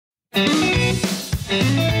Good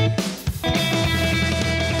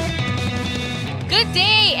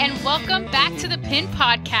day and welcome back to the Pin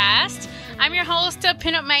Podcast. I'm your host,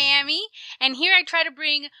 Pinup Miami, and here I try to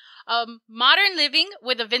bring modern living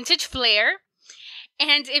with a vintage flair.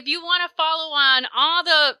 And if you want to follow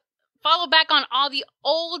back on all the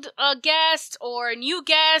old guests or new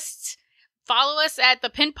guests, follow us at the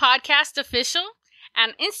Pin Podcast Official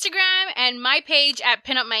on Instagram and my page at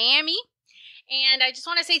Pinup Miami. And I just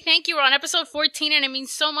want to say thank you. We're on episode 14, and it means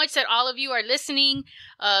so much that all of you are listening,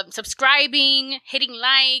 subscribing, hitting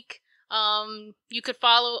like. You could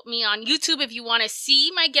follow me on YouTube if you want to see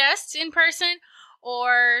my guests in person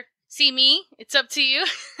or see me. It's up to you.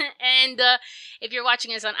 And if you're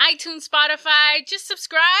watching us on iTunes, Spotify, just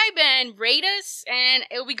subscribe and rate us, and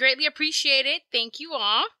it will be greatly appreciated. Thank you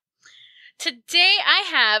all. Today, I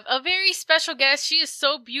have a very special guest. She is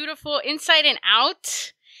so beautiful inside and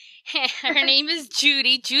out. Her name is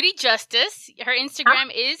Judi Justice. Her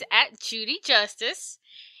Instagram is at JudiJustice.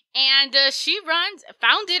 And she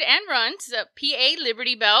founded and runs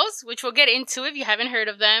ThePALibertyBelles, which we'll get into if you haven't heard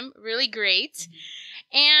of them. Really great.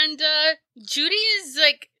 And Judi is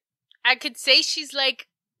I could say she's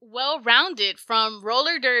well-rounded, from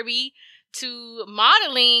roller derby to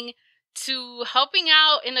modeling to helping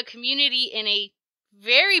out in the community in a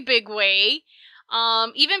very big way.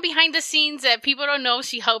 Even behind the scenes that people don't know,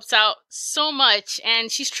 she helps out so much,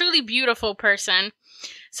 and she's truly a beautiful person.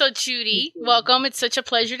 So Judi, welcome. It's such a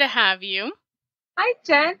pleasure to have you. Hi,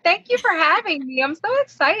 Jen. Thank you for having me. I'm so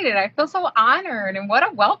excited. I feel so honored, and what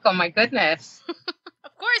a welcome. My goodness.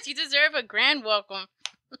 Of course, you deserve a grand welcome.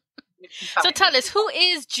 So tell us, who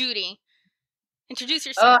is Judi? Introduce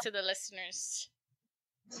yourself to the listeners.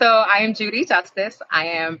 So I am Judi Justice. I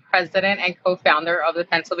am president and co-founder of the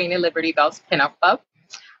ThePALibertyBelles Pinup Club.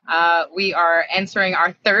 We are entering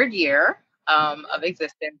our third year of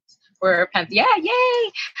existence. We're a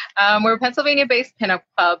Pennsylvania-based pinup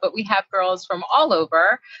club, but we have girls from all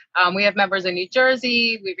over. We have members in New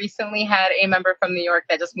Jersey. We recently had a member from New York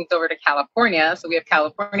that just moved over to California, so we have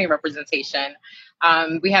California representation.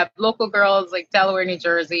 We have local girls like Delaware, New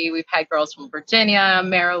Jersey. We've had girls from Virginia,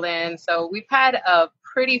 Maryland. So we've had a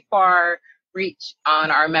pretty far reach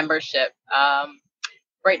on our membership.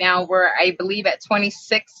 Right now, we're, I believe, at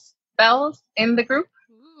 26 belles in the group.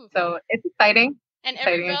 Ooh. So it's exciting. And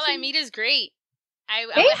every belle I meet is great. I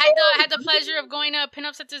had the pleasure of going to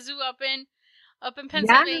Pinups at the Zoo up in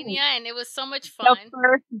Pennsylvania, and it was so much fun. The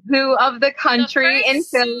first zoo of the country in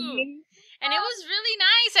Philly. And it was really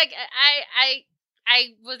nice.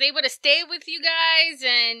 I was able to stay with you guys,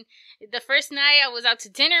 and the first night I was out to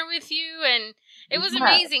dinner with you, and it was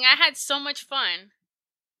amazing. I had so much fun.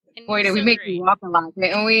 Boy, did we make you walk a lot,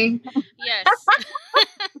 didn't we? Yes.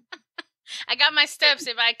 I got my steps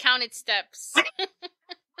if I counted steps.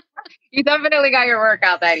 You definitely got your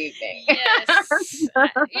workout that evening. Yes.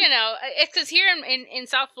 It's because here in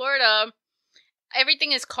South Florida,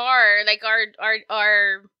 everything is car. Like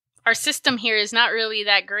our system here is not really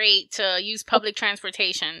that great to use public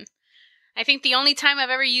transportation. I think the only time I've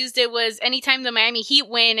ever used it was anytime the Miami Heat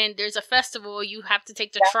win and there's a festival, you have to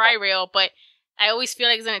take the tri-rail, but I always feel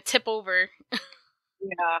like it's going to tip over.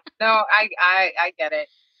 Yeah. No, I get it.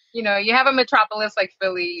 You know, you have a metropolis like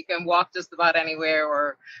Philly, you can walk just about anywhere,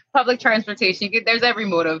 or public transportation. There's every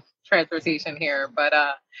mode of transportation here. But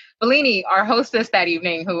Bellini, our hostess that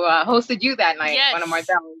evening, who hosted you that night, one of my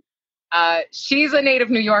belles, she's a native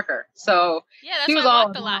New Yorker. So yeah, that's she was why I all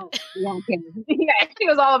walked a lot. Walking. Yeah, she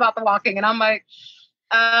was all about the walking. And I'm like,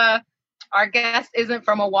 our guest isn't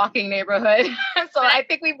from a walking neighborhood. So I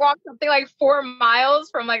think we walked something like 4 miles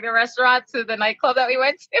from the restaurant to the nightclub that we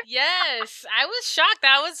went to. Yes. I was shocked.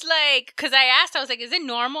 I was like, because I asked, I was like, is it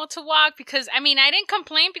normal to walk? Because, I didn't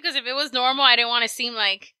complain, because if it was normal, I didn't want to seem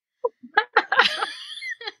like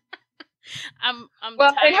I'm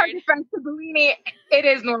well, tired. In her defense to Bellini, it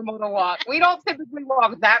is normal to walk. We don't typically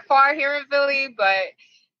walk that far here in Philly, but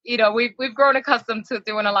we've grown accustomed to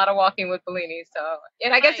doing a lot of walking with Bellini. So,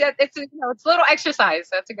 and I guess it's a little exercise.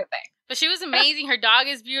 So that's a good thing. But she was amazing. Her dog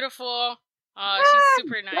is beautiful. She's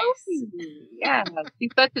super nice. Sophie. Yeah,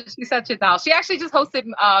 she's such a doll. She actually just hosted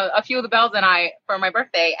a few of the belles and I for my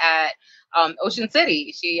birthday at Ocean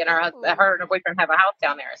City. She and her and her boyfriend have a house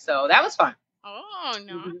down there, so that was fun. Oh,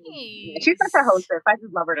 nice. Yeah, she's such a hostess. I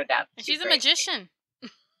just love her to death. She's a magician.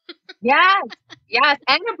 Yes,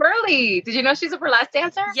 and a Burley. Did you know she's a burlesque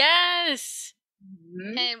dancer? Yes,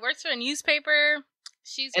 and works for a newspaper.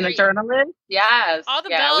 She's great. A journalist. Yes, all the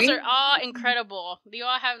belles are all incredible. They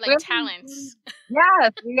all have talents.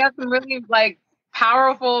 Yes, we got some really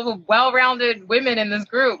powerful, well-rounded women in this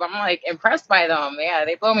group. I'm impressed by them. Yeah,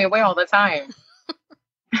 they blow me away all the time.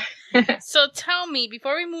 So tell me,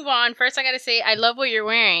 before we move on, first I gotta say I love what you're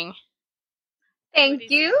wearing. Thank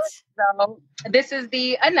you. So this is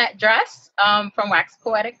the Annette dress from Wax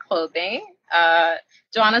Poetic Clothing.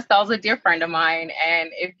 Joanna Stell's a dear friend of mine, and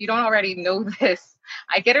if you don't already know this,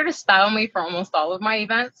 I get her to style me for almost all of my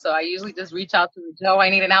events. So I usually just reach out to her, Joe, I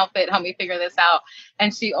need an outfit, help me figure this out.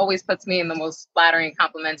 And she always puts me in the most flattering,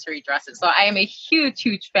 complimentary dresses. So I am a huge,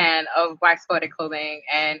 huge fan of Wax Poetic Clothing,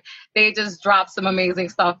 and they just dropped some amazing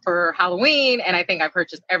stuff for Halloween, and I think I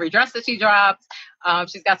purchased every dress that she dropped.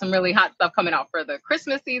 She's got some really hot stuff coming out for the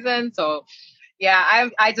Christmas season. So yeah,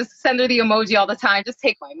 I just send her the emoji all the time. Just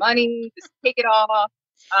take my money, just take it all.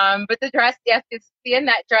 But the dress, yes, it's the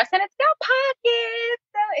Annette dress, and it's got pockets.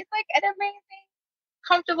 So it's like an amazing,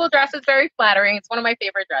 comfortable dress. It's very flattering. It's one of my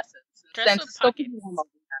favorite dresses. Dress with pockets.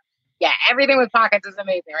 Yeah, everything with pockets is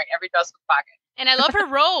amazing, right? Every dress with pockets. And I love her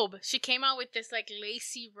robe. She came out with this like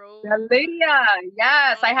lacy robe. Lydia,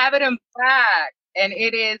 yes, I have it in black, and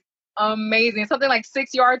it is amazing. Something like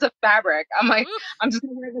 6 yards of fabric. I'm like, I'm just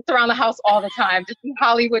gonna wear this around the house all the time. Just be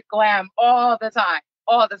Hollywood glam all the time.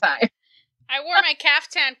 All the time. I wore my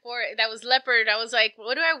caftan for it. That was leopard. I was like,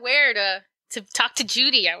 what do I wear to talk to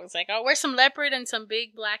Judy? I was like, I'll wear some leopard and some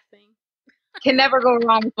big black thing. Can never go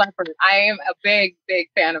wrong with leopard. I am a big, big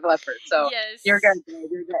fan of leopard. So yes. You're good.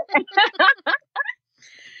 You're good.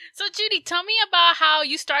 So Judy, tell me about how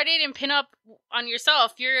you started in pinup on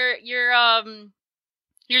yourself. Your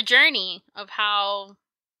journey of how.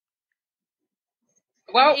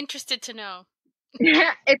 Well, I'm interested to know.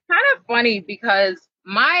 Yeah, it's kind of funny because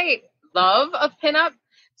my love of pinup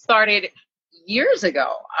started years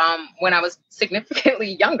ago when I was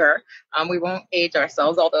significantly younger. We won't age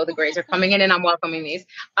ourselves, although the grades are coming in and I'm welcoming these.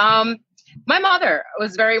 My mother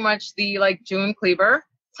was very much the like June Cleaver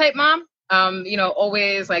type mom.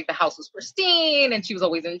 Always like the house was pristine and she was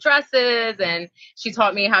always in dresses, and she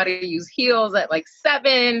taught me how to use heels at like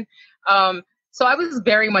 7. So I was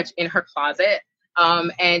very much in her closet.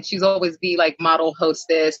 And she's always the like model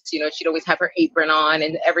hostess, she'd always have her apron on,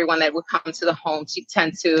 and everyone that would come to the home, she'd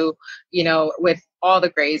tend to, with all the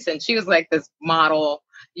grace. And she was like this model,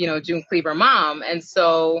 June Cleaver mom. And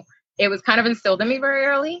so it was kind of instilled in me very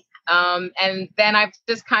early. And then I've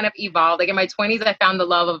just kind of evolved. Like in my 20s, I found the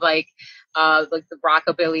love of like the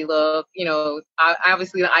rockabilly look,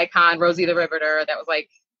 obviously the icon, Rosie the Riveter, that was like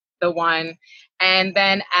the one. And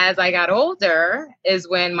then as I got older is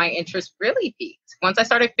when my interest really peaked. Once I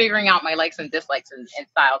started figuring out my likes and dislikes and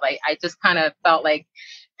styles, I just kind of felt like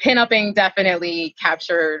pinupping definitely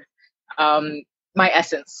captured my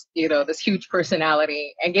essence, this huge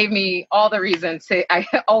personality, and gave me all the reason to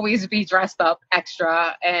always be dressed up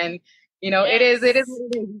extra. And, yes. it is what it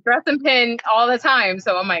is. Dress and pin all the time.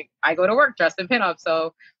 So I'm like, I go to work dressed in pinup.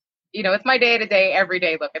 So it's my day-to-day,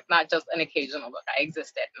 everyday look. It's not just an occasional look. I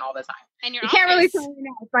exist in all the time. And you can't really tell me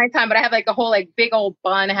now it's nighttime, but I have like a whole like big old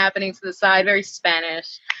bun happening to the side, very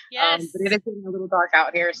Spanish. Yes. But it is getting a little dark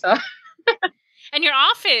out here, so. And your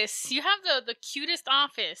office, you have the cutest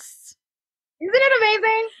office. Isn't it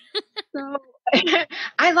amazing? So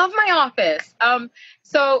I love my office.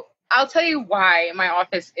 So I'll tell you why my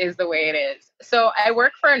office is the way it is. So I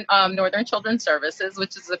work for Northern Children's Services,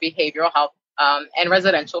 which is a behavioral health and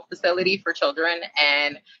residential facility for children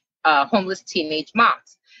and homeless teenage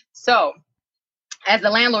moms. So as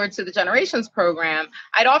the landlord to the Generations program,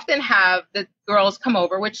 I'd often have the girls come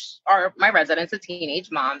over, which are my residents, the teenage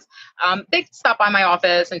moms. They'd stop by my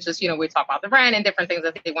office and just, we'd talk about the rent and different things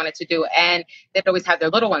that they wanted to do. And they'd always have their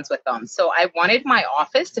little ones with them. So I wanted my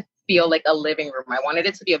office to feel like a living room. I wanted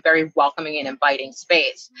it to be a very welcoming and inviting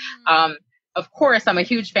space. Of course, I'm a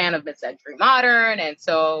huge fan of mid-century modern. And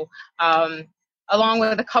so along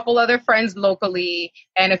with a couple other friends locally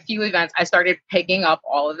and a few events, I started picking up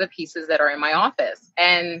all of the pieces that are in my office.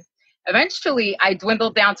 And eventually I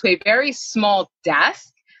dwindled down to a very small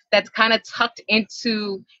desk that's kind of tucked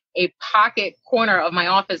into a pocket corner of my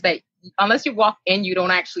office that unless you walk in, you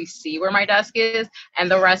don't actually see where my desk is.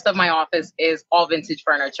 And the rest of my office is all vintage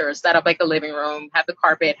furniture, set up like a living room, have the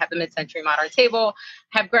carpet, have the mid-century modern table,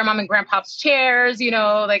 have grandmom and grandpop's chairs,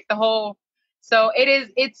 like the whole. So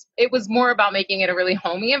it was more about making it a really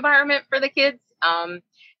homey environment for the kids.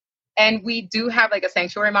 And we do have like a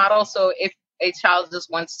sanctuary model. So if a child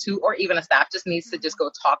just wants to, or even a staff just needs to just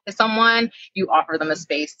go talk to someone, you offer them a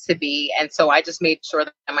space to be. And so I just made sure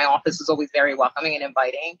that my office was always very welcoming and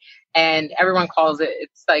inviting. And everyone calls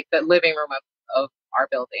it's like the living room of our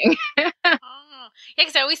building. Oh, yeah,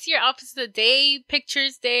 because I always see your outfit of the day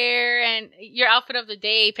pictures there, and your outfit of the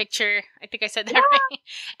day picture. I think I said that right.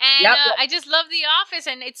 And yep. I just love the office,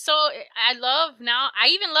 and it's so, I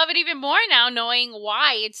even love it even more now knowing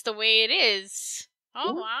why it's the way it is.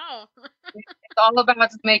 Oh, wow. It's all about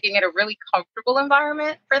just making it a really comfortable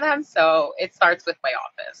environment for them. So it starts with my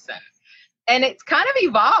office, and it's kind of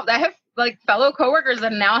evolved. I have like fellow coworkers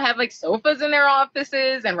that now have like sofas in their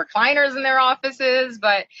offices and recliners in their offices,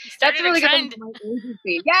 but You that's a started a really good thing trend. about my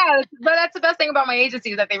agency. Yeah, but that's the best thing about my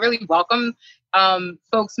agency is that they really welcome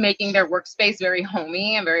folks, making their workspace very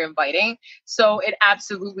homey and very inviting. So it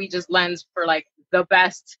absolutely just lends for like the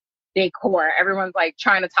best decor. Everyone's like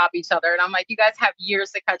trying to top each other, and I'm like, you guys have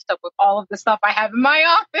years to catch up with all of the stuff I have in my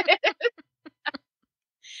office.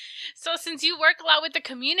 So since you work a lot with the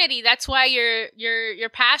community, that's why your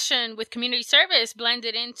passion with community service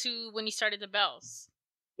blended into when you started the Bells.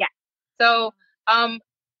 Yeah. So,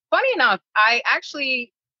 funny enough, I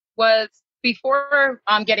actually was before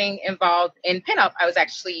getting involved in pinup. I was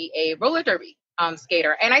actually a roller derby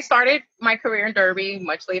skater, and I started my career in derby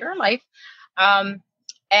much later in life. Um,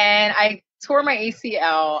 and I tore my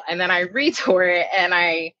ACL, and then I retore it, and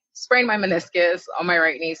I sprained my meniscus on my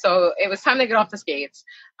right knee. So it was time to get off the skates.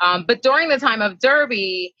 But during the time of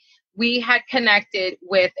derby, we had connected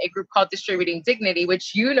with a group called Distributing Dignity,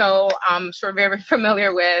 which I'm sure very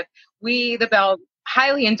familiar with. We, the Bell,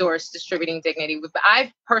 highly endorse Distributing Dignity.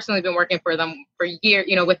 I've personally been working for them for years,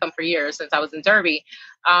 with them for years since I was in Derby.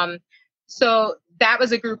 So that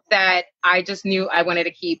was a group that I just knew I wanted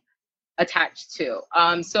to keep attached to.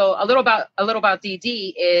 So a little about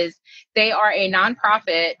DD is they are a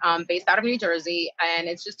nonprofit based out of New Jersey, and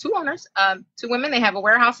it's just two owners, two women. They have a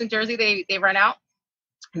warehouse in Jersey. They rent out.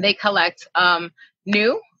 They collect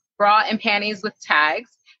new bra and panties with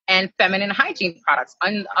tags and feminine hygiene products,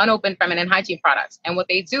 unopened feminine hygiene products. And what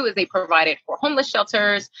they do is they provide it for homeless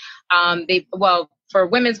shelters. For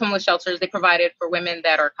women's homeless shelters, they provide it for women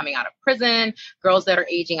that are coming out of prison, girls that are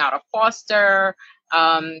aging out of foster,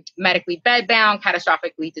 medically bedbound,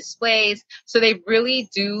 catastrophically displaced. So they really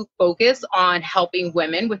do focus on helping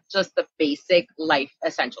women with just the basic life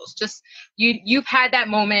essentials. Just you've had that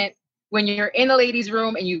moment when you're in the ladies'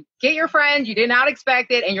 room and you get your friend, you did not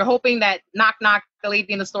expect it, and you're hoping that knock, knock, the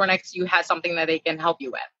lady in the store next to you has something that they can help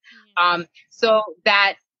you with. So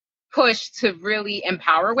that push to really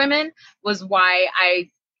empower women was why I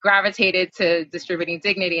gravitated to Distributing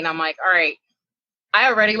Dignity. And I'm like, all right, I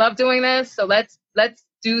already love doing this, so let's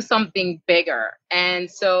do something bigger. And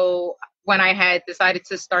so when I had decided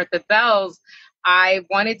to start the Bells, I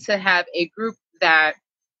wanted to have a group that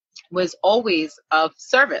was always of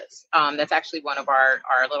service. That's actually one of our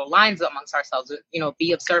little lines amongst ourselves,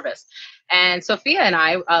 be of service. And Sophia and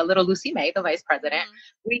I, little Lucy May, the vice president,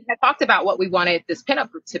 we had talked about what we wanted this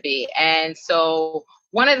pinup group to be. And so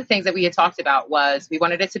one of the things that we had talked about was we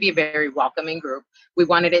wanted it to be a very welcoming group. We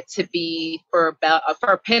wanted it to be for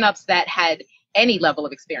pinups that had any level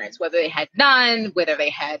of experience, whether they had none, whether they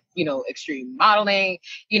had, extreme modeling.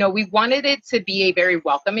 We wanted it to be a very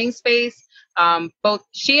welcoming space. Both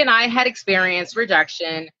she and I had experienced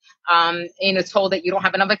rejection, told that you don't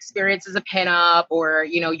have enough experience as a pinup, or,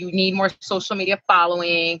 you need more social media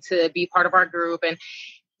following to be part of our group. And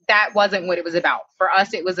that wasn't what it was about. For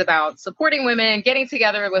us, it was about supporting women, getting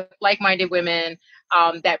together with like-minded women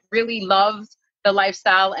that really loved the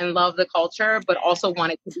lifestyle and loved the culture, but also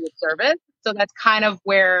wanted to be of service. So that's kind of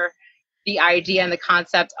where the idea and the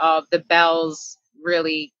concept of the Bells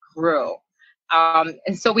really grew.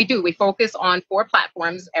 And so we focus on 4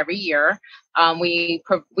 platforms every year. We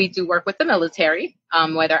do work with the military,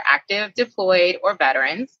 whether active, deployed, or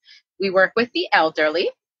veterans. We work with the elderly.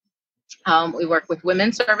 We work with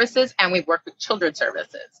women's services, and we work with children's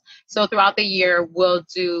services. So throughout the year, we'll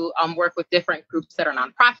do work with different groups that are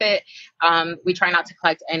nonprofit. We try not to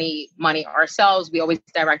collect any money ourselves. We always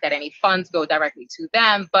direct that any funds go directly to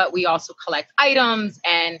them, but we also collect items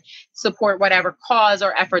and support whatever cause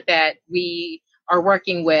or effort that we are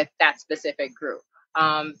working with that specific group.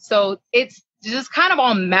 So it's just kind of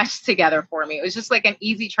all meshed together for me. It was just like an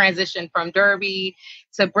easy transition from Derby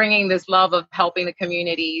to bringing this love of helping the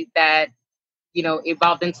community that,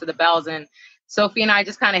 evolved into the Bells. And Sophie and I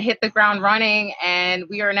just kind of hit the ground running, and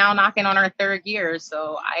we are now knocking on our 3rd year.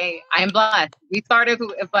 So I am blessed. We started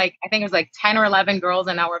with I think it was like 10 or 11 girls,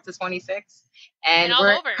 and now we're up to 26. And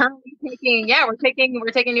we're currently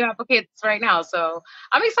we're taking new applicants right now. So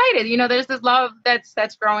I'm excited. There's this love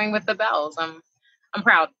that's growing with the Bells. I'm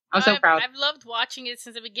proud. I'm so proud. I've loved watching it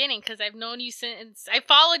since the beginning because I've known you since I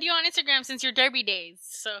followed you on Instagram since your Derby days.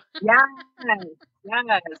 So yes.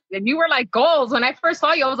 And you were like goals when I first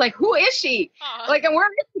saw you. I was like, who is she? Aww. Like, and where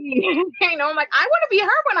is she? I'm like, I want to be her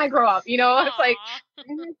when I grow up. It's like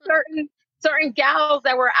certain gals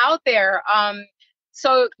that were out there.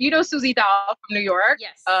 So Susie Doll from New York,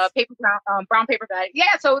 Yes. brown paper bag.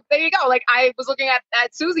 Yeah, so there you go. Like I was looking at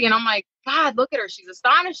Susie and I'm like, God, look at her. She's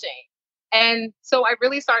astonishing. And so I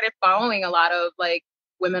really started following a lot of like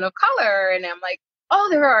women of color, and I'm like, oh,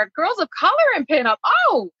 there are girls of color in pinup.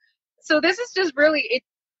 Oh, so this is just really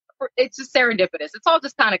it's just serendipitous. It's all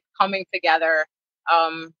just kind of coming together.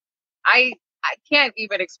 I can't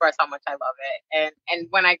even express how much I love it. And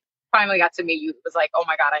when I finally got to meet you, it was like, oh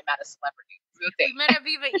my God, I met a celebrity. We met at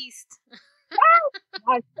Viva East.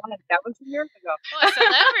 That was years ago. Oh, a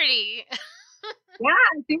celebrity.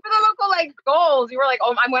 Yeah, you were the local like goals. You were like,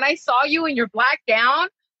 oh, when I saw you in your black gown,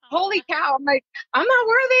 holy cow! I'm like, I'm not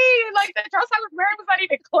worthy. Like the dress I was wearing was not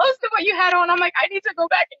even close to what you had on. I'm like, I need to go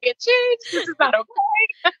back and get changed. This is not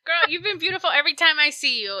okay. Girl, you've been beautiful every time I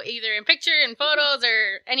see you, either in picture, in photos,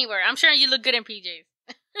 or anywhere. I'm sure you look good in PJs.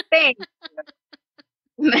 Thanks.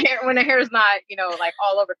 When the hair is not, like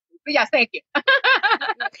all over. But yes, thank you.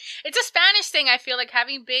 It's a Spanish thing. I feel like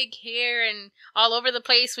having big hair and all over the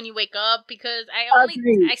place when you wake up, because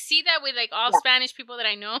I see that with like all Spanish people that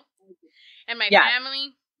I know and my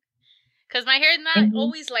family. Because my hair is not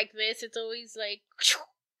always like this. It's always like.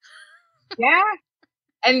 Yeah.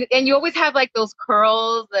 And you always have like those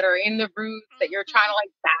curls that are in the roots that you're trying to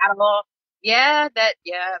like battle. Yeah,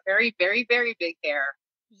 very, very, very big hair.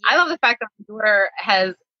 Yeah. I love the fact that my daughter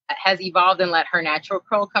has evolved and let her natural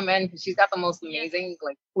curl come in, because she's got the most amazing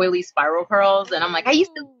like twirly spiral curls, and I'm like, I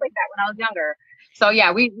used to look like that when I was younger. So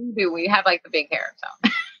yeah, we do. We have like the big hair.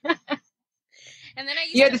 So. And then I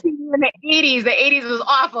used to see you in the 80s. The 80s was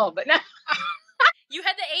awful, but no. You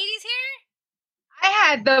had the 80s hair? I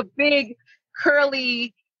had the big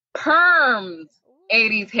curly perms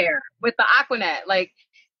 80s hair with the Aquanet, like.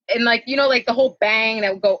 And like, like the whole bang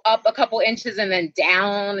that would go up a couple inches and then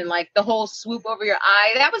down, and like the whole swoop over your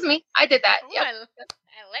eye. That was me. I did that. Ooh, yep.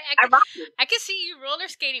 I can see you roller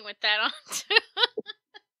skating with that on too.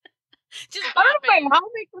 Just I don't know how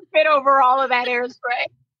they can fit over all of that hairspray.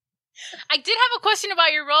 I did have a question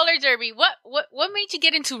about your roller derby. What made you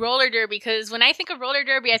get into roller derby? Because when I think of roller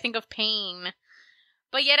derby, I think of pain.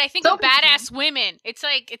 But yet I think of badass women. It's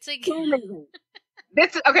like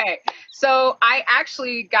Okay, so I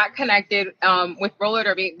actually got connected with roller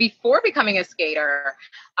derby before becoming a skater.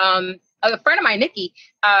 A friend of mine, Nikki,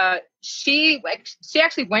 she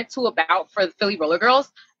actually went to a bout for the Philly Roller Girls,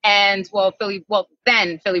 and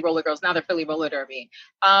then Philly Roller Girls, now they're Philly Roller Derby.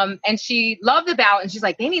 And she loved the bout, and she's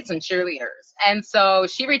like, they need some cheerleaders. And so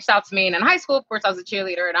she reached out to me, and in high school, of course, I was a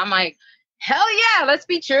cheerleader, and I'm like, hell yeah, let's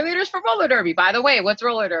be cheerleaders for roller derby. By the way, what's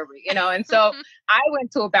roller derby? And so I went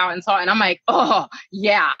to a bout and saw it, and I'm like, oh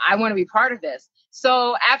yeah, I want to be part of this.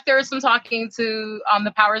 So after some talking to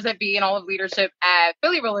the powers that be and all of leadership at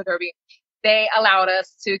Philly Roller Derby, they allowed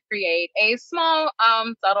us to create a small,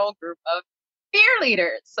 subtle group of fear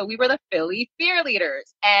leaders. So we were the Philly fear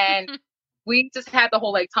leaders, and we just had the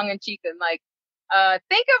whole like tongue in cheek and like,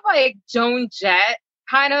 think of like Joan Jett,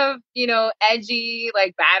 kind of, edgy,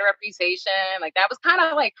 like bad reputation. Like that was kind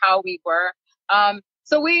of like how we were.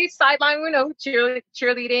 So we sideline,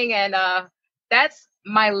 cheerleading, and that's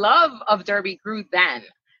my love of derby grew then.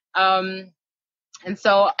 And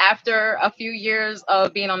so after a few years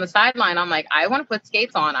of being on the sideline, I'm like, I want to put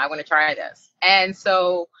skates on. I want to try this. And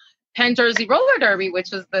so Penn Jersey Roller Derby,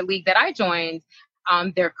 which was the league that I joined,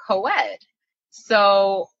 they're co-ed.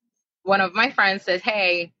 So one of my friends says,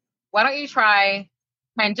 hey, why don't you try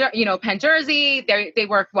Penn Jersey? They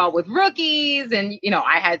work well with rookies, and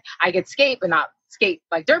I could skate, but not skate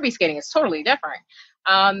like derby skating. It's totally different.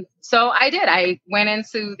 So I did. I went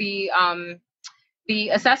into the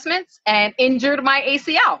assessments and injured my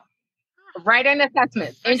ACL. Right in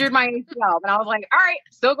assessments, injured my ACL, and I was like, all right,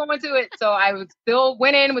 still going to it. So I would still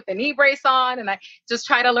went in with the knee brace on, and I just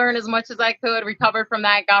tried to learn as much as I could, recovered from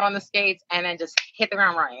that, got on the skates, and then just hit the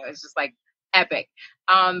ground running. It was just like epic.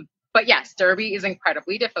 But yes, derby is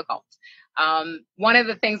incredibly difficult. One of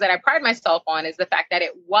the things that I pride myself on is the fact that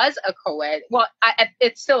it was a co-ed. Well,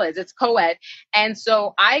 it still is. It's co-ed. And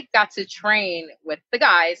so I got to train with the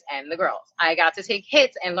guys and the girls. I got to take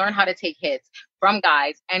hits and learn how to take hits from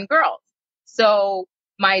guys and girls. So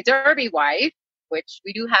my derby wife, which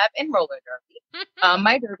we do have in roller derby,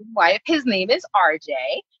 my derby wife, his name is RJ.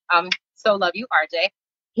 So love you, RJ.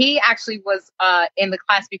 He actually was in the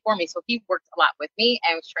class before me. So he worked a lot with me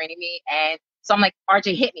and was training me. And so I'm like,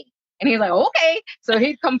 RJ, hit me. And he's like, okay. So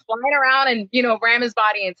he'd come flying around and, ram his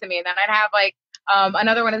body into me. And then I'd have like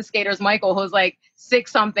another one of the skaters, Michael, who's like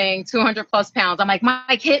 6-something, 200 plus pounds. I'm like,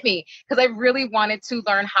 Mike, hit me. Because I really wanted to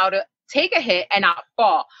learn how to take a hit and not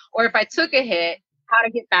fall. Or if I took a hit, how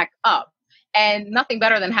to get back up. And nothing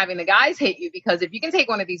better than having the guys hit you, because if you can take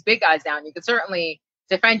one of these big guys down, you can certainly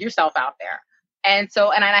defend yourself out there. And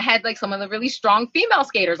so, and I had like some of the really strong female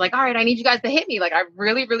skaters, like, all right, I need you guys to hit me. Like, I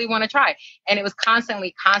really, really want to try. And it was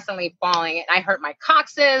constantly falling. And I hurt my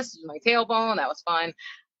coccyx, my tailbone. That was fun.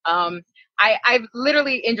 I've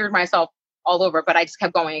literally injured myself all over, but I just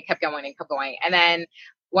kept going and kept going and kept going. And then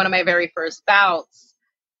one of my very first bouts,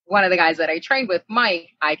 one of the guys that I trained with, Mike,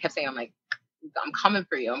 I kept saying, I'm like, I'm coming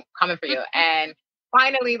for you. I'm coming for you. And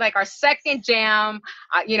finally, like our second jam,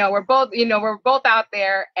 we're both out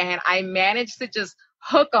there, and I managed to just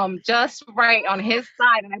hook him just right on his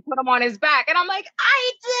side, and I put him on his back, and I'm like,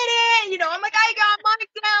 I did it. I'm like, I got Mike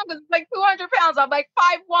down, because it's like 200 pounds. I'm like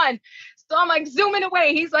 5'1". So I'm like zooming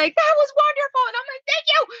away. He's like, that was wonderful. And I'm like, thank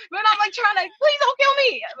you. But I'm like trying to, please don't kill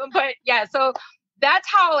me. But yeah, so that's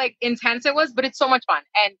how like intense it was, but it's so much fun.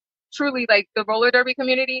 And truly, like, the roller derby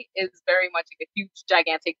community is very much like a huge,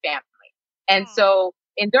 gigantic family. And so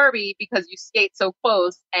in derby, because you skate so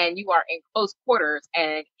close and you are in close quarters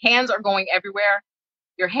and hands are going everywhere,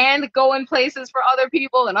 your hand go in places for other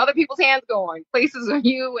people and other people's hands go in places with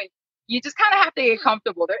you, and you just kind of have to get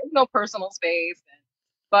comfortable. There is no personal space.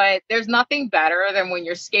 But there's nothing better than when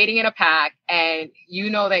you're skating in a pack and you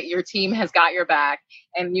know that your team has got your back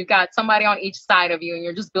and you've got somebody on each side of you and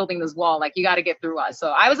you're just building this wall. Like, you got to get through us.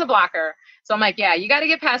 So I was a blocker. So I'm like, yeah, you got to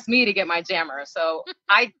get past me to get my jammer. So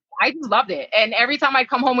I just loved it. And every time I'd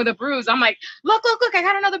come home with a bruise, I'm like, look, I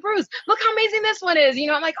got another bruise. Look how amazing this one is.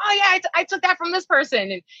 I'm like, oh yeah, I took that from this person.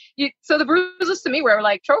 And so the bruises to me were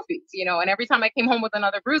like trophies, and every time I came home with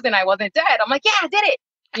another bruise and I wasn't dead, I'm like, yeah, I did it.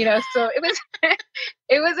 So it was,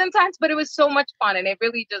 it was intense, but it was so much fun. And it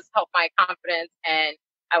really just helped my confidence. And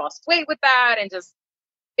I lost weight with that. And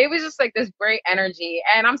it was just like this great energy.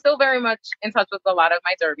 And I'm still very much in touch with a lot of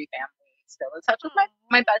my derby family, still in touch with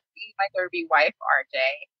my bestie, my derby wife,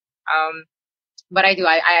 RJ. But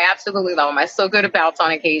I absolutely love them. I still go to bouts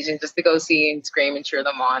on occasion just to go see and scream and cheer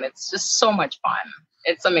them on. It's just so much fun.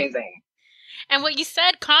 It's amazing. And what you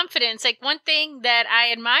said, confidence, like one thing that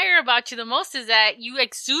I admire about you the most is that you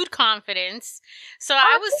exude confidence. So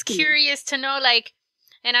I was curious to know, like,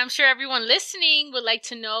 and I'm sure everyone listening would like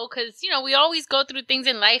to know, because, we always go through things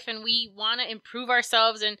in life and we want to improve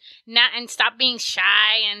ourselves and stop being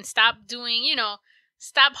shy and stop doing,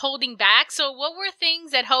 stop holding back. So what were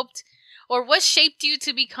things that helped, or what shaped you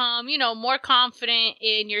to become, more confident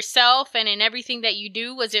in yourself and in everything that you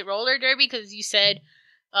do? Was it roller derby? Because you said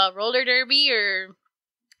roller derby,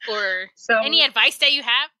 or so, any advice that you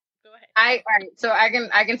have? Go ahead. So I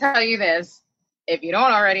can tell you this. If you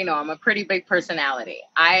don't already know, I'm a pretty big personality.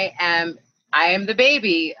 I am the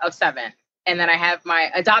baby of 7, and then I have my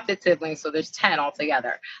adopted siblings, so there's 10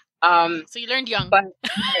 altogether. So you learned young. But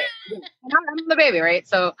I'm the baby, right?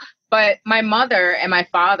 So, but my mother and my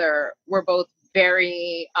father were both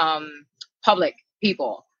very public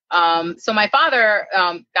people. So my father,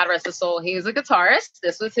 God rest his soul, he was a guitarist.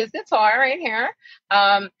 This was his guitar right here.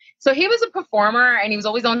 So he was a performer and he was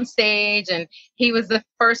always on stage, and he was the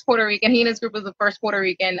first Puerto Rican, he and his group was the first Puerto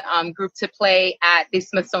Rican group to play at the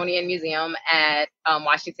Smithsonian Museum at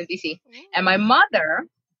Washington, D.C. And my mother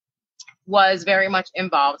was very much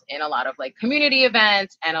involved in a lot of like community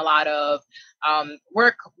events and a lot of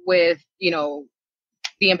work with,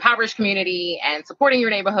 the impoverished community and supporting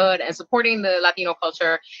your neighborhood and supporting the Latino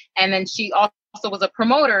culture. And then she also was a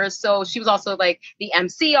promoter. So she was also like the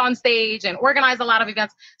MC on stage and organized a lot of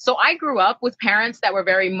events. So I grew up with parents that were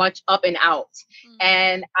very much up and out.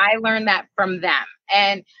 And I learned that from them.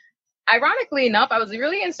 And ironically enough, I was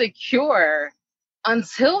really insecure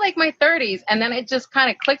until like my 30s. And then it just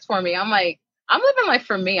kind of clicked for me. I'm like, I'm living life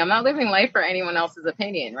for me. I'm not living life for anyone else's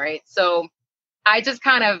opinion. Right. So I just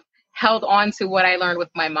kind of held on to what I learned with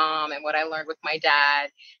my mom and what I learned with my dad.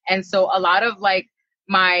 And so a lot of like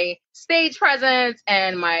my stage presence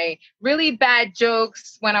and my really bad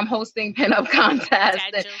jokes when I'm hosting pinup contests,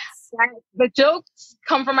 the jokes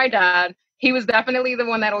come from my dad. He was definitely the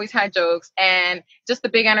one that always had jokes, and just the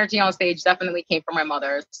big energy on stage definitely came from my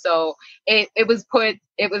mother. So it was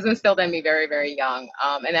instilled in me very, very young.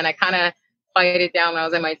 And then I kind of fight it down when I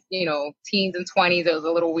was in my, teens and 20s. It was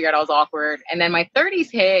a little weird. I was awkward. And then my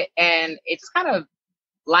 30s hit and it just kind of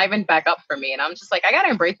livened back up for me. And I'm just like, I got to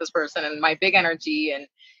embrace this person and my big energy, and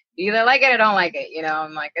you either like it or don't like it.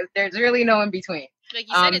 I'm like, there's really no in between. Like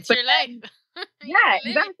you said, it's your life. Yeah,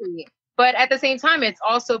 exactly. But at the same time, it's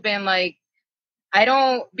also been like,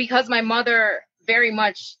 because my mother very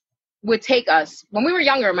much would take us, when we were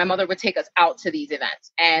younger, my mother would take us out to these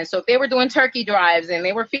events. And so if they were doing turkey drives and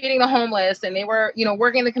they were feeding the homeless and they were,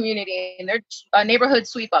 working in the community and their neighborhood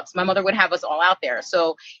sweep ups, my mother would have us all out there.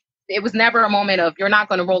 So it was never a moment of you're not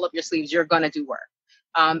going to roll up your sleeves, you're going to do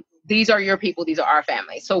work. These are your people, these are our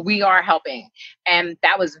family, so we are helping. And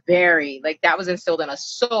that was that was instilled in us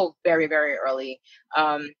so very, very early.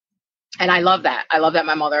 And I love that. I love that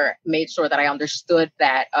my mother made sure that I understood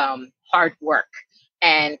that hard work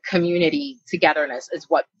and community togetherness is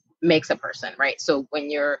what makes a person, right? So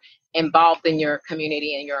when you're involved in your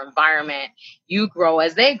community and your environment, you grow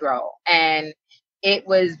as they grow. And it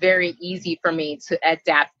was very easy for me to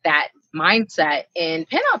adapt that mindset in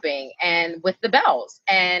pinuping and with the Belles.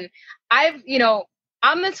 And I'm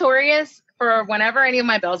notorious for whenever any of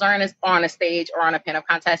my Belles are on a stage or on a pinup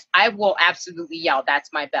contest, I will absolutely yell,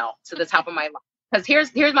 "That's my belle," to the top of my lungs.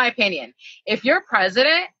 Because here's my opinion. If your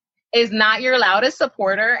president is not your loudest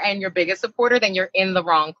supporter and your biggest supporter, then you're in the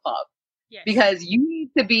wrong club. Yes. Because you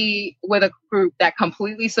need to be with a group that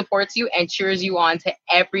completely supports you and cheers you on to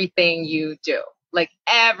everything you do. Like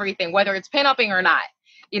everything, whether it's pinuping or not.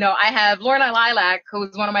 I have Lorna Lilac,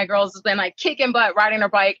 who's one of my girls, has been like kicking butt riding her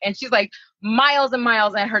bike, and she's like miles and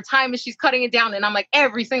miles, and her time is she's cutting it down. And I'm like,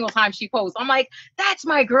 every single time she posts, I'm like, that's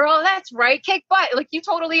my girl, that's right, kick butt, like you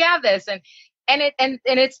totally have this. And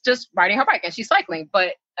it's just riding her bike and she's cycling.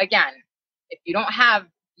 But again, if you don't have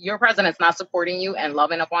your president's not supporting you and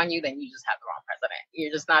loving up on you, then you just have the wrong president.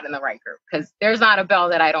 You're just not in the right group. Because there's not a Belle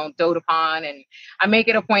that I don't dote upon, and I make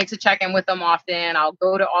it a point to check in with them often. I'll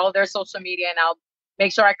go to all of their social media and I'll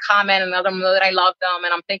make sure I comment and let them know that I love them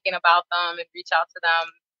and I'm thinking about them and reach out to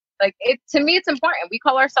them. Like to me, it's important. We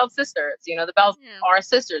call ourselves sisters. The Belles are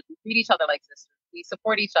sisters. We treat each other like sisters. We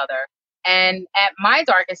support each other. And at my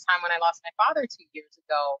darkest time, when I lost my father 2 years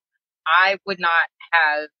ago, I would not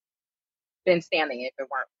have been standing if it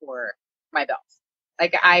weren't for my Belles.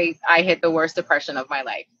 Like I hit the worst depression of my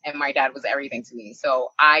life, and my dad was everything to me. So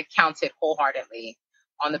I counted wholeheartedly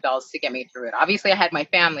on the Belles to get me through it. Obviously, I had my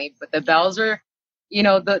family, but the Belles are,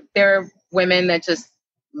 they're women that just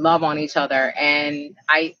love on each other, and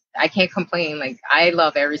I can't complain. Like I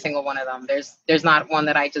love every single one of them. There's not one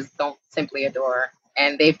that I just don't simply adore,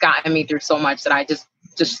 and they've gotten me through so much that I just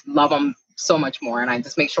love them so much more, and I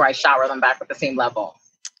just make sure I shower them back with the same level.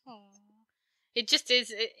 It just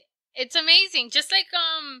is. It's amazing. Just like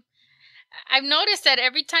I've noticed that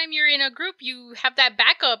every time you're in a group, you have that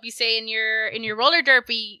backup. You say in your roller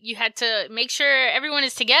derby, you had to make sure everyone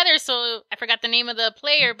is together. So I forgot the name of the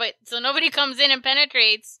player, but so nobody comes in and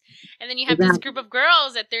penetrates. And then you have this group of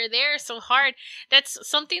girls that they're there so hard. That's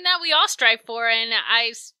something that we all strive for, and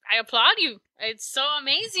I applaud you. It's so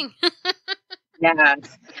amazing.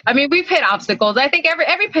 Yes. I mean, we've hit obstacles. I think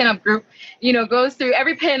every pinup group, goes through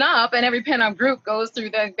every pinup, and every pinup group goes through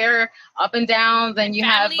their up and downs, and you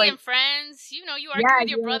family have like and friends, you argue with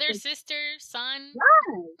your brother, sister, son.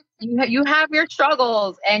 Yeah. You have your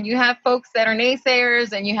struggles, and you have folks that are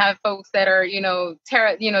naysayers, and you have folks that are,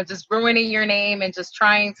 just ruining your name and just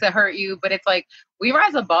trying to hurt you. But it's like, we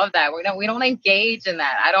rise above that. We don't engage in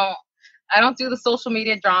that. I don't do the social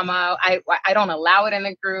media drama. I don't allow it in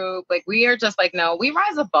the group. Like we are just like, no, we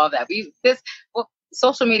rise above that.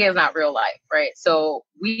 Social media is not real life, right? So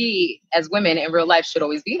we as women in real life should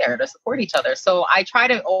always be there to support each other. So I try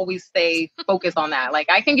to always stay focused on that. Like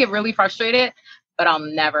I can get really frustrated, but I'll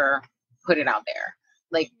never put it out there.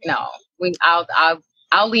 Like, no,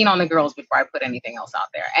 I'll lean on the girls before I put anything else out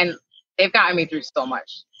there. And they've gotten me through so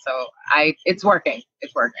much. So it's working.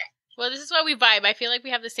 It's working. Well, this is why we vibe. I feel like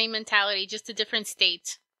we have the same mentality, just a different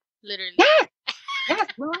state, literally. Yes. Yes.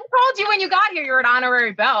 Well, I told you when you got here, you're an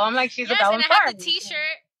honorary Belle. I'm like, she's a Belle in Florida. I have the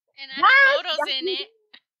T-shirt, and I have photos in it.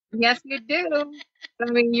 Yes, you do.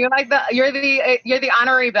 I mean, you're the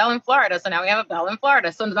honorary Belle in Florida. So now we have a Belle in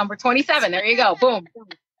Florida. So number 27. There you go. Boom.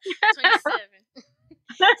 27.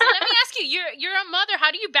 So let me ask you, you're a mother. How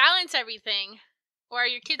do you balance everything? Or are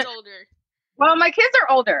your kids older? Well, my kids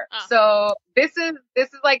are older, so this is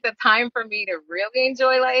like the time for me to really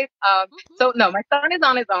enjoy life. So no, my son is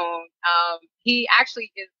on his own. He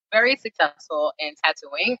actually is very successful in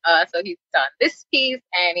tattooing. So he's done this piece,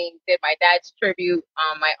 and he did my dad's tribute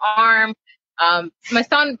on my arm. My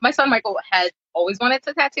son Michael has always wanted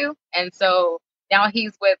to tattoo, and so now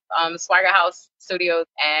he's with Swagger House Studios,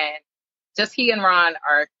 and just he and Ron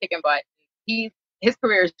are kicking butt. His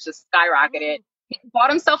career is just skyrocketed. He bought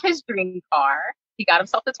himself his dream car. He got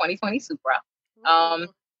himself the 2020 Supra. And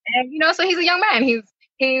so he's a young man. He's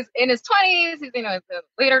in his 20s. He's his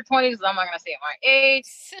later 20s. I'm not gonna say my age.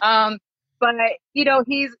 But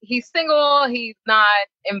he's single. He's not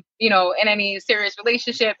in any serious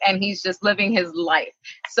relationship, and he's just living his life.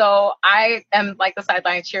 So I am like the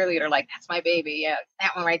sideline cheerleader. Like, that's my baby. Yeah,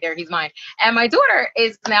 that one right there. He's mine. And my daughter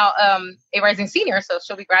is now a rising senior, so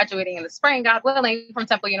she'll be graduating in the spring, God willing, from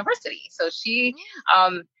Temple University. So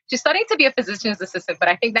she's studying to be a physician's assistant, but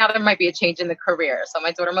I think now there might be a change in the career. So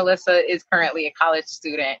my daughter Melissa is currently a college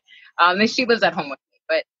student, and she lives at home with me.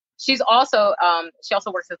 But she's also she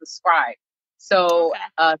also works as a scribe. So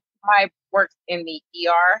scribe works in the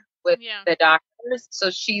ER with the doctors. So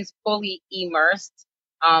she's fully immersed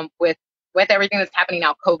with everything that's happening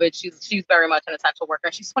now. COVID. She's very much an essential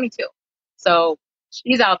worker. She's 22, so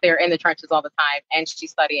she's out there in the trenches all the time, and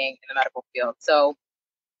she's studying in the medical field. So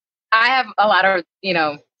I have a lot of,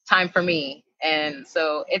 time for me. And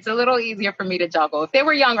so it's a little easier for me to juggle. If they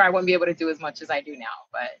were younger, I wouldn't be able to do as much as I do now.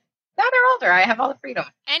 But now they're older. I have all the freedom.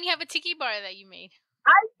 And you have a tiki bar that you made.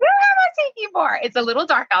 I do have a tiki bar. It's a little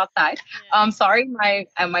dark outside. Yeah. Sorry, my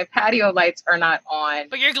patio lights are not on.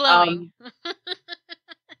 But you're glowing.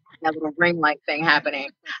 That little ring light thing happening.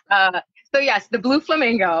 So yes, the Blue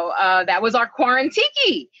Flamingo, that was our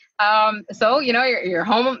quarantine. So, you're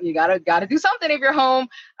home, you gotta do something if you're home,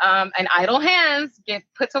 and idle hands get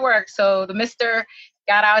put to work. So the mister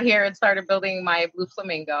got out here and started building my Blue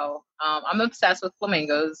Flamingo. I'm obsessed with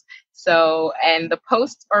flamingos. So, and the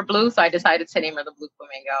posts are blue, so I decided to name her the Blue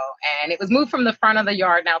Flamingo. And it was moved from the front of the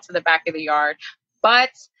yard now to the back of the yard.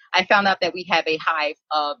 But I found out that we have a hive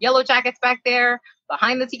of yellow jackets back there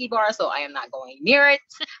behind the tiki bar, so I am not going near it.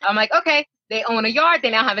 I'm like, okay, they own a yard, they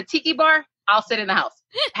now have a tiki bar, I'll sit in the house.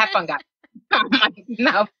 Have fun, guys.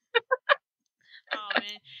 No. Oh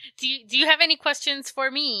man. Do you have any questions for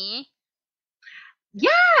me?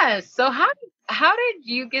 Yes. So how did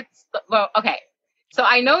you get okay. So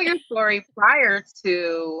I know your story prior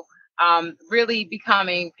to really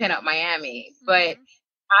becoming Pinup Miami, but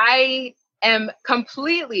I am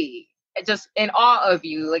completely just in awe of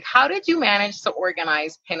you. Like, how did you manage to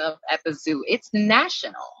organize Pinup at the zoo? It's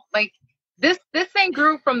national. Like, this thing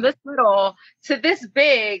grew from this little to this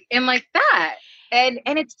big and like that. And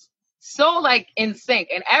it's so like in sync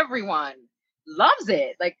and everyone loves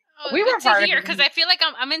it. Like, we were part of it. Because I feel like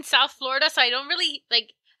I'm in South Florida, so I don't really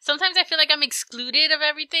like, sometimes I feel like I'm excluded of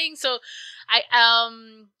everything. So I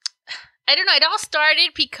don't know. It all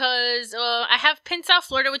started because I have Pin South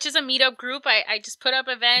Florida, which is a meetup group. I just put up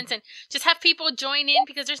events and just have people join in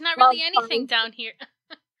because there's not really anything down here.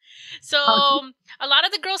 So a lot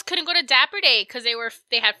of the girls couldn't go to Dapper Day because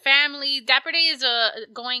they had family. Dapper Day is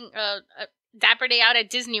going Dapper Day out at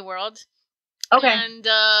Disney World. Okay. And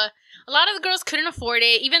a lot of the girls couldn't afford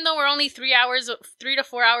it, even though we're only 3 to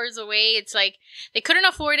 4 hours away. It's like they couldn't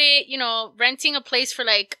afford it. Renting a place for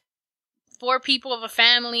like 4 people of a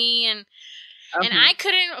family, and I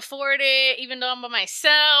couldn't afford it, even though I'm by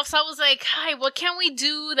myself. So I was like, hi, what can we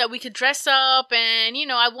do that we could dress up? And,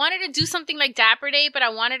 I wanted to do something like Dapper Day, but I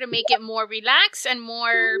wanted to make it more relaxed and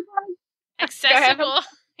more accessible.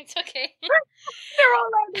 It's okay. They're all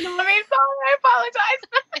laughing at me, so I apologize.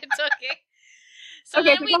 It's okay. So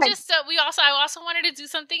then I also wanted to do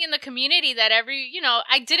something in the community that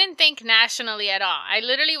I didn't think nationally at all. I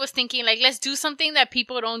literally was thinking like, let's do something that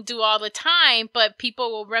people don't do all the time, but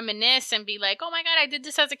people will reminisce and be like, oh my God, I did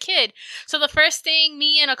this as a kid. So the first thing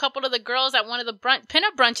me and a couple of the girls at one of the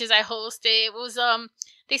pinup brunches I hosted was,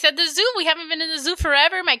 they said the zoo, we haven't been in the zoo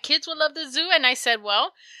forever. My kids will love the zoo. And I said,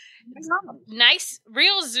 well, nice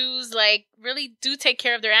real zoos like really do take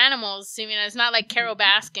care of their animals. I mean, it's not like Carol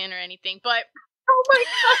Baskin or anything, but oh my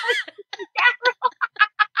God.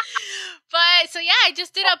 But so yeah, I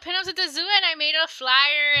just did a pinups at the zoo and I made a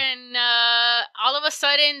flyer, and all of a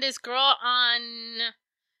sudden this girl on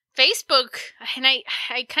Facebook, and I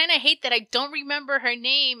kind of hate that I don't remember her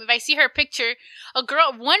name. If I see her picture,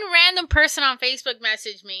 one random person on Facebook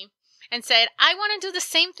messaged me and said, I want to do the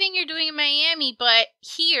same thing you're doing in Miami, but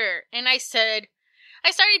here. And I started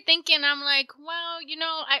thinking, I'm like, well,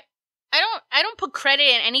 I don't put credit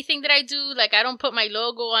in anything that I do. Like, I don't put my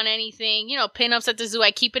logo on anything. Pinups at the zoo,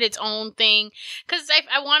 I keep it its own thing. Because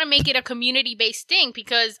I want to make it a community-based thing,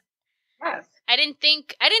 because I didn't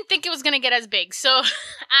think it was going to get as big. So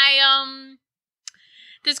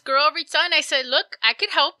this girl reached out and I said, look, I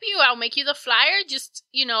could help you. I'll make you the flyer. Just,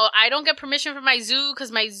 I don't get permission from my zoo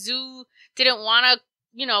because my zoo didn't want to,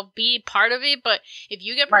 be part of it. But if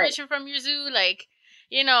you get permission from your zoo, like,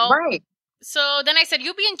 Right. So then I said,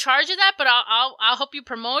 you'll be in charge of that, but I'll help you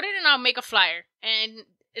promote it and I'll make a flyer. And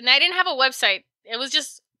I didn't have a website. It was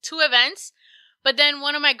just 2 events. But then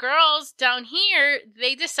one of my girls down here,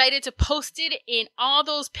 they decided to post it in all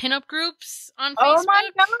those pinup groups on Facebook. Oh my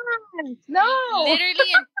God. No.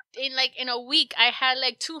 Literally in a week, I had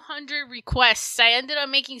like 200 requests. I ended up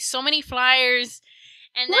making so many flyers.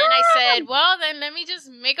 And then I said, well, then let me just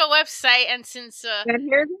make a website. And since and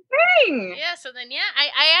here's the thing. Yeah, so then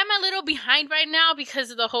I am a little behind right now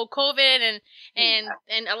because of the whole COVID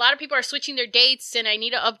and a lot of people are switching their dates and I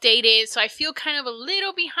need to update it. So I feel kind of a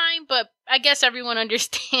little behind, but I guess everyone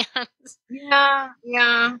understands. Yeah.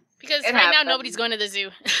 Because now nobody's going to the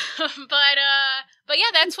zoo. But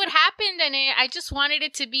yeah, that's what happened, and I just wanted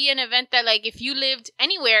it to be an event that, like, if you lived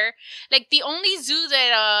anywhere, like, the only zoo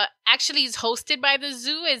that actually is hosted by the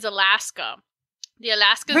zoo is Alaska. The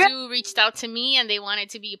Alaska Zoo reached out to me, and they wanted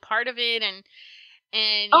to be a part of it, and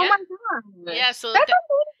oh my god, yeah, so that's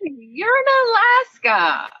amazing. You're in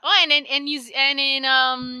Alaska. Oh, and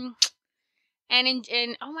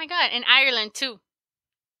oh my god, in Ireland too.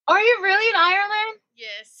 Are you really in Ireland?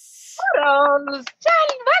 Yes. Kudos,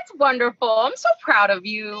 Jen, that's wonderful. I'm so proud of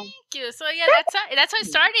you. Thank you. So yeah, that's how it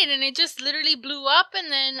started, and it just literally blew up.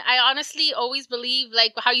 And then I honestly always believe,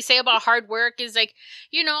 like how you say about hard work is like,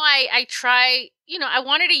 I try, I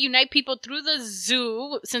wanted to unite people through the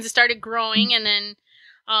zoo since it started growing, and then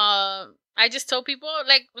I just told people,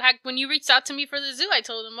 like when you reached out to me for the zoo, I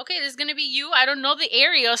told them, okay, this is going to be you. I don't know the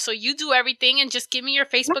area, so you do everything and just give me your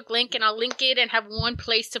Facebook link and I'll link it and have one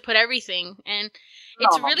place to put everything. And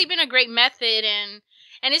it's really been a great method, and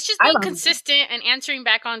it's just being consistent and answering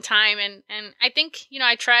back on time. And I think,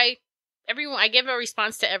 I try everyone, I give a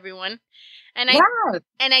response to everyone. And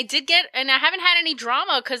I did get, and I haven't had any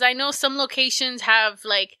drama because I know some locations have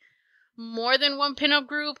like more than one pinup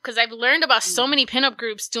group, because I've learned about so many pinup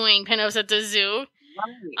groups doing pinups at the zoo.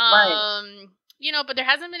 Right. But there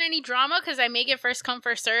hasn't been any drama because I make it first come,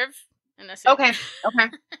 first serve, and that's it. Okay.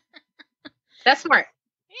 That's smart.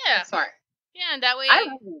 Yeah. That's smart. Yeah, and that way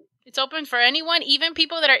it's open for anyone, even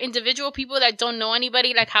people that are individual people that don't know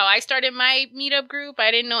anybody, like how I started my meetup group.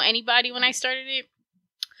 I didn't know anybody when I started it.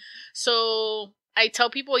 So I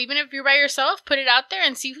tell people, even if you're by yourself, put it out there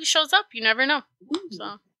and see who shows up. You never know.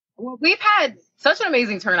 So. Well, we've had such an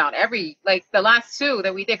amazing turnout the last two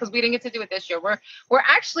that we did, because we didn't get to do it this year. We're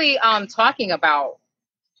actually talking about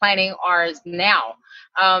planning ours now.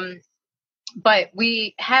 But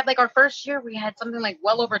we had like our first year, we had something like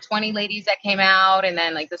well over 20 ladies that came out. And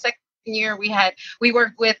then like the second year we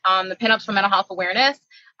worked with the Pinups for Mental Health Awareness.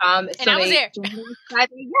 And I was there. So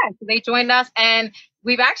they joined us, and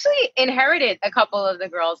we've actually inherited a couple of the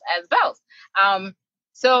girls as bells.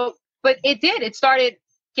 But it started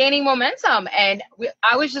gaining momentum, and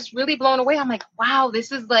I was just really blown away. I'm like, wow,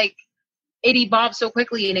 this is like, it evolved so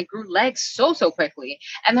quickly and it grew legs so quickly.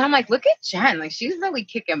 And then I'm like, look at Jen, like she's really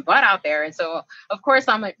kicking butt out there. And so of course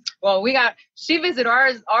I'm like, well, she visited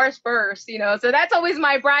ours first, so that's always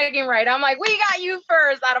my bragging right. I'm like, we got you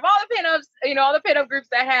first out of all the pinups, all the pinup groups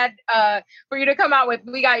that had for you to come out with,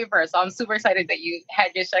 we got you first. So I'm super excited that you had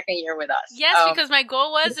your second year with us. Yes, because my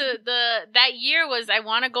goal was that year was I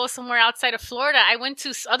want to go somewhere outside of Florida. I went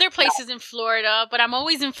to other places in Florida, but I'm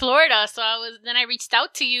always in Florida. So then I reached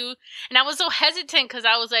out to you, and I was so hesitant because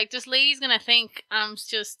I was like, this lady's gonna think I'm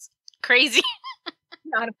just crazy.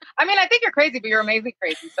 I mean, I think you're crazy, but you're amazing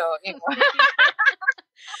crazy. So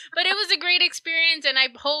But it was a great experience, and I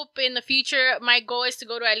hope in the future, my goal is to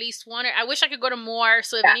go to at least one. I wish I could go to more.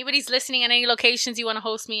 So if anybody's listening at any locations you want to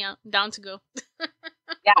host me, I'm down to go.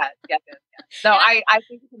 Yeah. No, I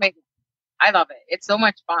think it's amazing. I love it. It's so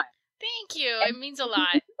much fun. Thank you. It means a lot.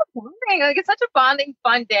 It's such a bonding,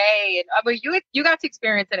 fun day. And you got to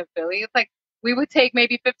experience it in Philly. It's like we would take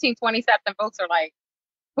maybe 15, 20 steps, and folks are like,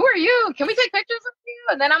 who are you? Can we take pictures of you?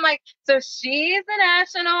 And then I'm like, so she's the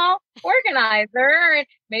national organizer, and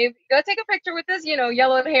maybe go take a picture with this,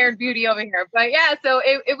 yellow-haired beauty over here. But yeah, so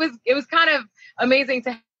it was kind of amazing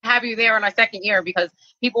to have you there in our second year, because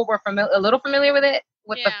people were a little familiar with it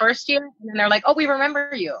the first year, and then they're like, oh, we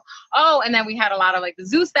remember you. Oh, and then we had a lot of like the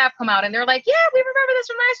zoo staff come out, and they're like, yeah, we remember this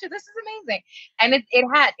from last year. This is amazing. And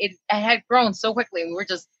it had grown so quickly. We were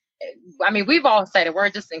just, we've all said it. We're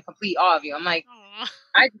just in complete awe of you. I'm like,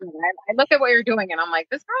 I look at what you're doing, and I'm like,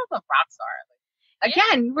 this girl's a rock star.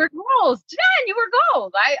 Again, you were gold. Jen, you were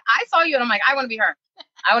gold. I saw you, and I'm like, I want to be her.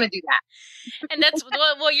 I want to do that. And that's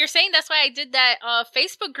what you're saying. That's why I did that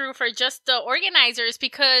Facebook group for just the organizers,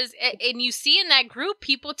 because and you see in that group,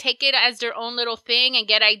 people take it as their own little thing and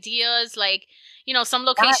get ideas. Like, some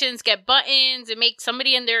locations get buttons, and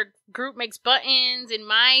somebody in their group makes buttons. In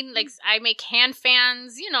mine, like I make hand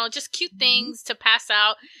fans, just cute things to pass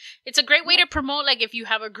out. It's a great way to promote, like if you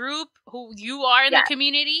have a group who you are in the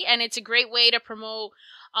community, and it's a great way to promote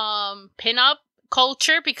pinup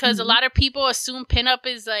culture, because a lot of people assume pinup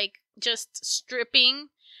is like just stripping,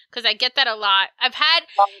 because I get that a lot.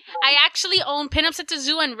 I actually own Pinups at the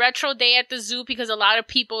Zoo and Retro Day at the Zoo, because a lot of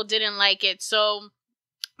people didn't like it. So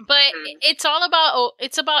But it's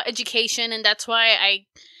about education, and that's why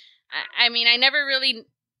I mean, I never really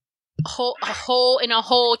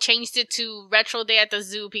changed it to retro day at the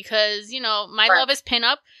zoo, because, my love is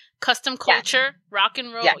pinup, custom culture, rock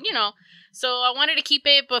and roll, so I wanted to keep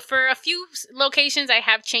it, but for a few locations I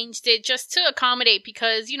have changed it just to accommodate,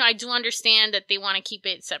 because I do understand that they want to keep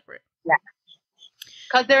it separate. Yeah,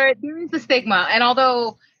 because there is a stigma, and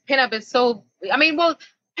although pinup is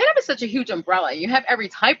pinup is such a huge umbrella. You have every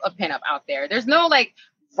type of pinup out there. There's no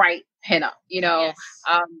right pinup, Yes.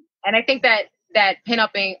 And I think that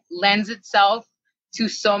pinupping lends itself to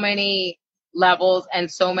so many levels and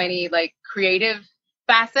so many creative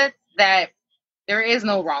facets that there is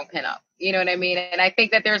no wrong pinup. You know what I mean? And I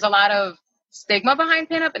think that there's a lot of stigma behind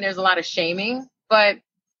pinup, and there's a lot of shaming. But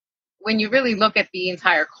when you really look at the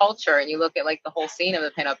entire culture and you look at the whole scene of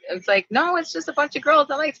the pinup, it's no, it's just a bunch of girls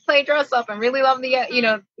that like to play dress up and really love the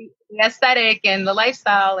the aesthetic and the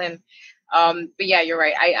lifestyle. And but yeah, you're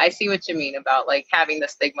right. I see what you mean about having the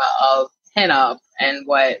stigma of pinup and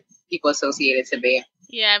what people associate it to be.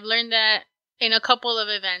 Yeah, I've learned that in a couple of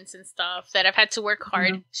events and stuff that I've had to work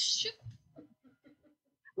hard. Mm-hmm.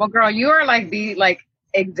 Well, girl, you are the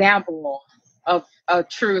example of a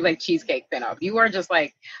true cheesecake pinup. You are just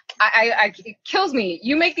it kills me.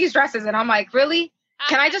 You make these dresses and I'm like, really?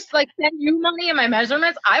 Can I just send you money and my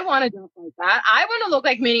measurements? I want to dress like that. I want to look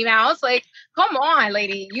like Minnie Mouse. Come on,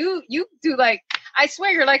 lady. You do I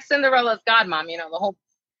swear you're like Cinderella's godmom, the whole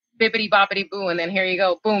bippity boppity boo, and then here you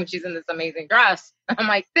go, boom, she's in this amazing dress. I'm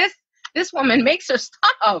like, this woman makes her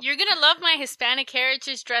stuff. You're gonna love my Hispanic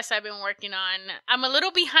heritage dress I've been working on. I'm a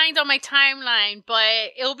little behind on my timeline,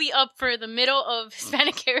 but it'll be up for the middle of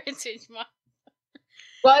Hispanic Heritage Month.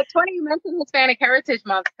 Well, it's funny you mentioned Hispanic Heritage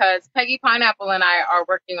Month, because Peggy Pineapple and I are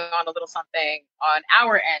working on a little something on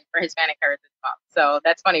our end for Hispanic Heritage Month. So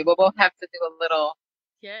that's funny. We'll both have to do a little.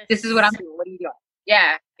 Yes. This is what I'm doing. What are you doing?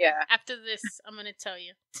 Yeah. After this, I'm gonna tell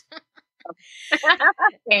you.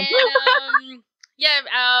 And,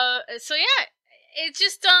 so yeah, it's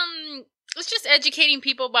just educating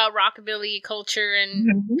people about rockabilly culture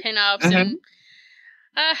and pinups. And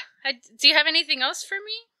do you have anything else for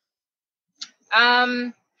me?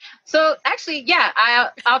 So actually, yeah,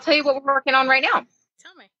 I'll tell you what we're working on right now.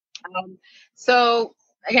 Tell me. So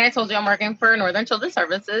again, I told you I'm working for Northern Children's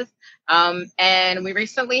Services. And we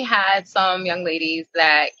recently had some young ladies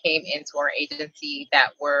that came into our agency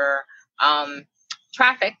that were,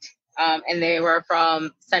 trafficked, and they were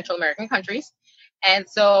from Central American countries. And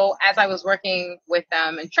so as I was working with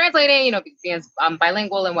them and translating, because I'm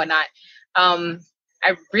bilingual and whatnot,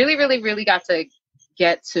 I really, really, really got to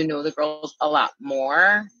get to know the girls a lot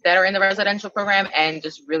more that are in the residential program, and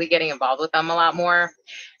just really getting involved with them a lot more.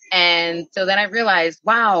 And so then I realized,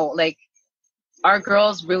 wow, our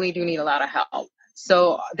girls really do need a lot of help.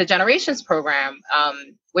 So the Generations program,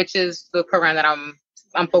 which is the program that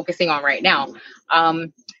I'm focusing on right now,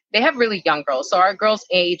 they have really young girls. So our girls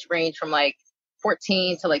age range from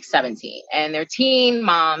 14 to 17, and they're teen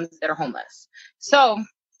moms that are homeless. So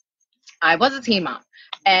I was a teen mom,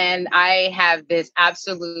 and I have this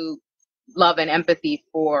absolute love and empathy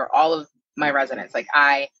for all of my residents.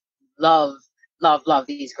 I love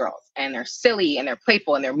these girls, and they're silly and they're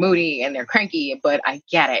playful and they're moody and they're cranky, but I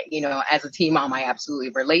get it. As a teen mom, I absolutely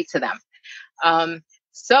relate to them.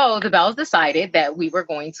 So the Belles decided that we were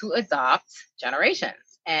going to adopt Generations.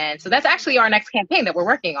 And so that's actually our next campaign that we're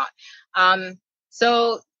working on.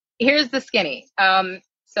 So here's the skinny.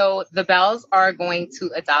 So the Belles are going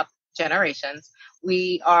to adopt Generations.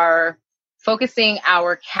 We are focusing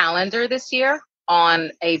our calendar this year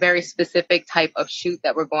on a very specific type of shoot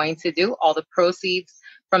that we're going to do. All the proceeds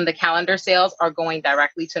from the calendar sales are going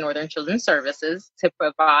directly to Northern Children's Services to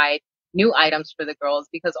provide new items for the girls,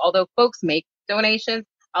 because although folks make donations,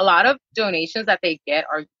 a lot of donations that they get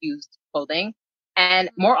are used clothing. And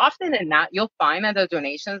more often than not, you'll find that the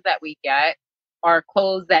donations that we get are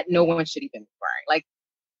clothes that no one should even be wearing.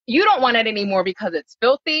 You don't want it anymore because it's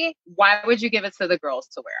filthy. Why would you give it to the girls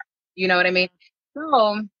to wear? You know what I mean?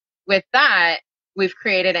 So with that, we've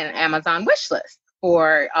created an Amazon wish list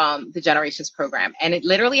for the Generations program. And it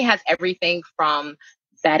literally has everything from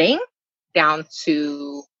bedding down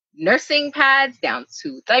to nursing pads, down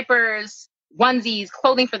to diapers, onesies,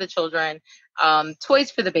 clothing for the children,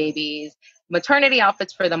 toys for the babies, maternity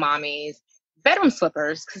outfits for the mommies, bedroom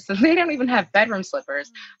slippers, because they don't even have bedroom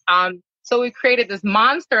slippers. So we created this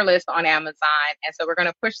monster list on Amazon. And so we're going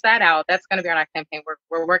to push that out. That's going to be our next campaign.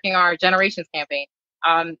 We're working on our Generations campaign.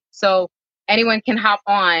 So anyone can hop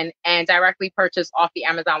on and directly purchase off the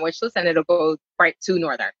Amazon wish list, and it'll go right to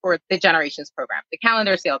Northern for the Generations program. The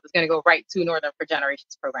calendar sales is going to go right to Northern for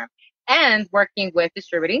Generations program. and working with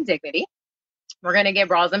Distributing Dignity. We're going to get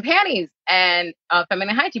bras and panties and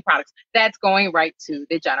feminine hygiene products. That's going right to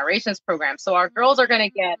the Generations program. So our girls are going to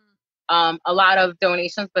get a lot of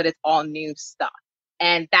donations, but it's all new stuff.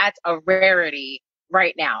 And that's a rarity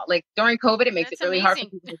right now. Like during COVID, it makes it really hard for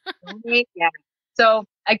people to donate. Yeah. So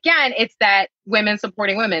again, it's that women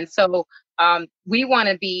supporting women. So we want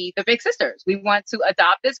to be the big sisters. We want to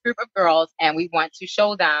adopt this group of girls and we want to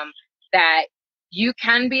show them that you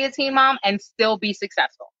can be a teen mom and still be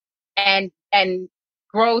successful and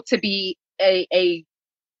grow to be a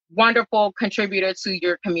wonderful contributor to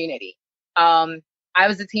your community. I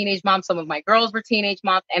was a teenage mom. Some of my girls were teenage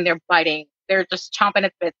moms and they're fighting. They're just chomping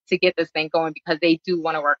at the bit to get this thing going because they do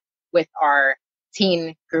want to work with our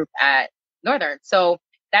teen group at Northern. So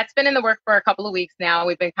that's been in the work for a couple of weeks now.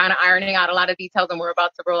 We've been kind of ironing out a lot of details and we're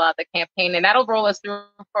about to roll out the campaign and that'll roll us through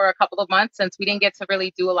for a couple of months since we didn't get to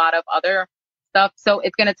really do a lot of other stuff. So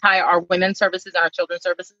it's going to tie our women's services and our children's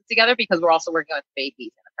services together because we're also working with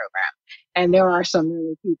babies in the program. And there are some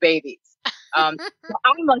really cute babies. So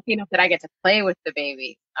I'm lucky enough that I get to play with the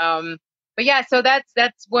babies. But yeah, so that's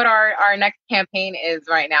what our next campaign is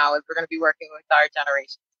right now is we're going to be working with our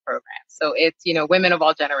Generations program. So it's, women of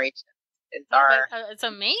all generations is our. It's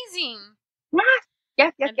amazing.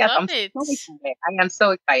 Yes. I'm so excited. I am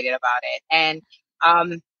so excited about it.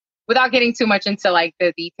 And without getting too much into like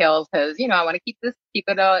the details, because I want to keep it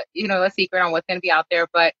a secret on what's going to be out there.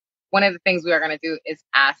 But one of the things we are going to do is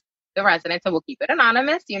ask the residents, and we'll keep it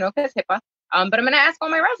anonymous, because HIPAA. But I'm going to ask all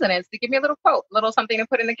my residents to give me a little quote, little something to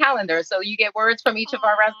put in the calendar. So you get words from each of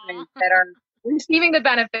our residents that are receiving the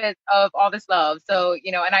benefits of all this love. So,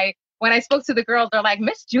 and when I spoke to the girls, they're like,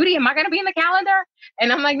 Miss Judy, am I going to be in the calendar?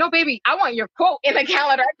 And I'm like, no, baby, I want your quote in the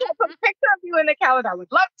calendar. I can't put a picture of you in the calendar. I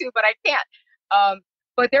would love to, but I can't.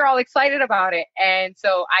 But they're all excited about it. And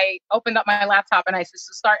so I opened up my laptop and I said,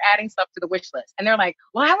 so start adding stuff to the wish list. And they're like,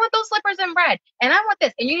 well, I want those slippers in red. And I want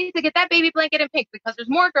this. And you need to get that baby blanket in pink because there's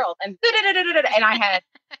more girls. And and I had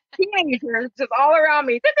teenagers just all around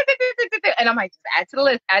me. And I'm like, just add to the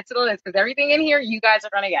list. Because everything in here, you guys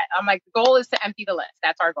are going to get. I'm like, the goal is to empty the list.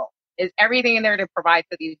 That's our goal. Is everything in there to provide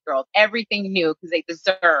to these girls. Everything new because they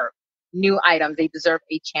deserve new items. They deserve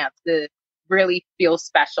a chance to really feel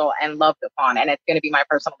special and loved upon, and it's going to be my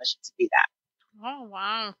personal mission to do that. Oh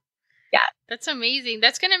wow, yeah, that's amazing.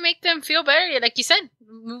 That's going to make them feel better, like you said,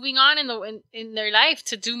 moving on in their life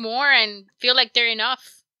to do more and feel like they're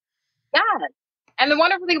enough. Yeah, and the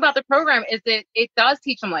wonderful thing about the program is that it does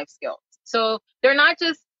teach them life skills. So they're not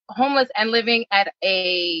just homeless and living at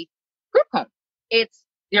a group home. It's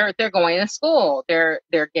they're going to school. They're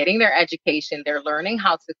getting their education. They're learning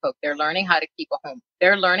how to cook. They're learning how to keep a home.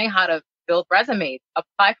 They're learning how to build resumes,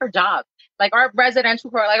 apply for jobs. Like our residential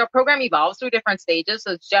program, like our program evolves through different stages.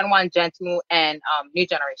 So it's Gen 1, Gen 2, and New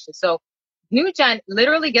Generation. So New Gen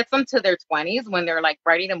literally gets them to their 20s when they're like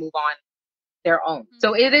ready to move on their own. Mm-hmm.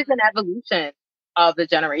 So it is an evolution of the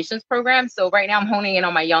Generations program. So right now I'm honing in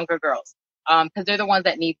on my younger girls because they're the ones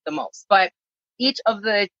that need the most. But each of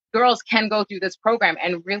the girls can go through this program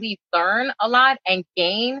and really learn a lot and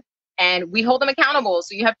gain. And we hold them accountable.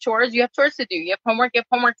 So you have chores to do. You have homework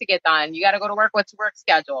to get done. You got to go to work. What's your work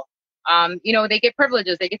schedule? They get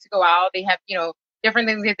privileges. They get to go out. They have, different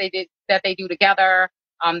things that they do together.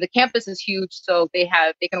 The campus is huge. So they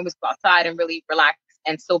can always go outside and really relax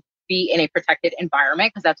and still be in a protected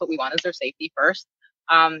environment because that's what we want is their safety first.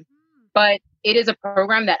 But it is a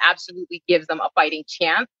program that absolutely gives them a fighting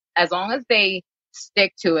chance as long as they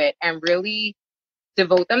stick to it and really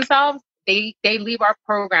devote themselves. They leave our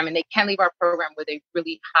program and they can leave our program with a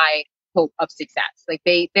really high hope of success. Like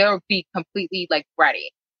they'll be completely like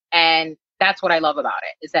ready. And that's what I love about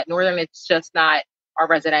it is that Northern, it's just not our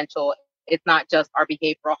residential. It's not just our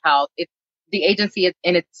behavioral health. It's the agency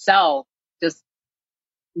in itself just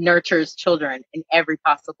nurtures children in every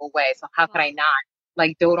possible way. So how could I not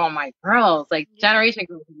like dote on my girls, like generation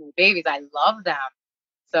girls and my babies? I love them.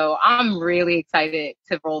 So I'm really excited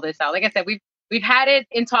to roll this out. Like I said, we've had it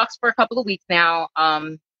in talks for a couple of weeks now.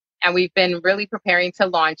 And we've been really preparing to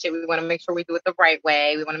launch it. We want to make sure we do it the right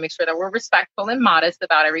way. We want to make sure that we're respectful and modest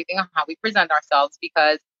about everything and how we present ourselves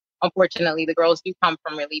because unfortunately the girls do come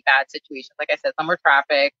from really bad situations. Like I said, some were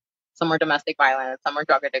trafficked, some were domestic violence, some were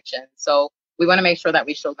drug addiction. So we want to make sure that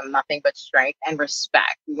we show them nothing but strength and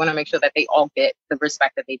respect. We want to make sure that they all get the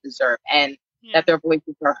respect that they deserve and that their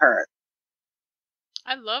voices are heard.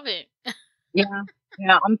 I love it.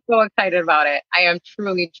 Yeah, I'm so excited about it. I am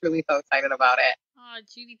truly, truly so excited about it. Oh,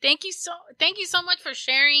 Judy, thank you so much for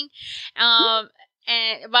sharing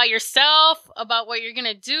and about yourself, about what you're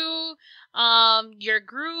gonna do, your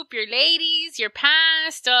group, your ladies, your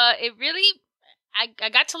past. It really, I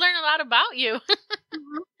got to learn a lot about you.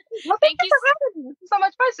 Well, thank you for having me. This is so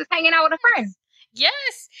much fun just hanging out with a friend.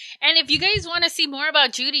 Yes. And if you guys want to see more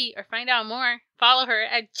about Judi or find out more, follow her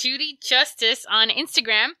at JudiJustice on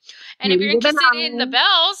Instagram. And if you're interested in the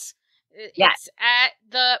Belles, it's at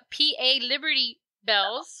the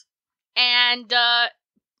ThePALibertyBelles. And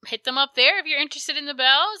hit them up there if you're interested in the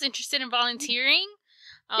Belles, interested in volunteering,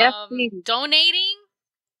 donating.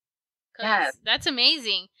 Yes. That's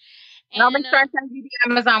amazing. And I'll make sure I send you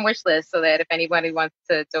the Amazon wish list so that if anybody wants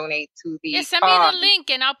to donate to the send me the link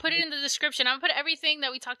and I'll put it in the description. I'll put everything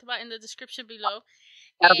that we talked about in the description below.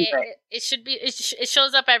 That'll be great. It should be. It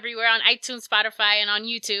shows up everywhere on iTunes, Spotify, and on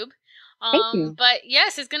YouTube. Thank you. But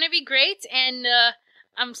yes, it's gonna be great, and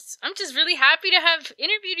I'm just really happy to have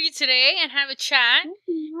interviewed you today and have a chat.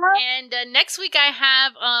 And next week I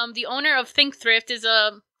have the owner of Think Thrift is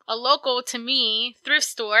a local to me thrift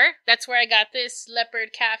store. That's where I got this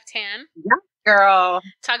leopard caftan. Yeah, girl.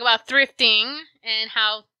 Talk about thrifting and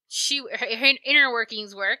how her inner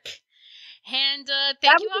workings work. And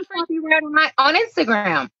thank you all for on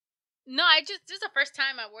Instagram. No, this is the first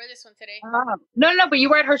time I wore this one today. No, but you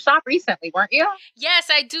were at her shop recently, weren't you? Yes,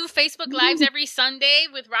 I do Facebook Lives every Sunday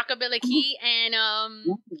with Rockabilly Key and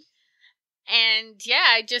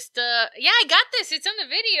yeah, I got this. It's on the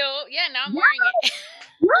video. Yeah, now I'm wearing it.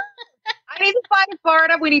 I need to fly to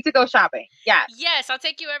Florida. We need to go shopping. Yes. Yes, I'll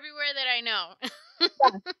take you everywhere that I know. Yes.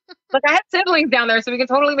 Look, I have siblings down there, so we can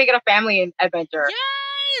totally make it a family adventure.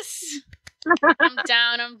 Yes. I'm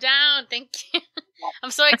down. Thank you.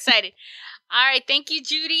 I'm so excited. All right. Thank you,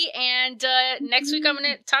 Judi. And next week I'm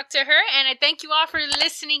going to talk to her. And I thank you all for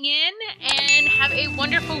listening in and have a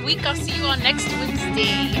wonderful week. I'll see you on next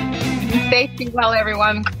Wednesday. Stay well,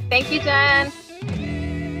 everyone. Thank you, Jen.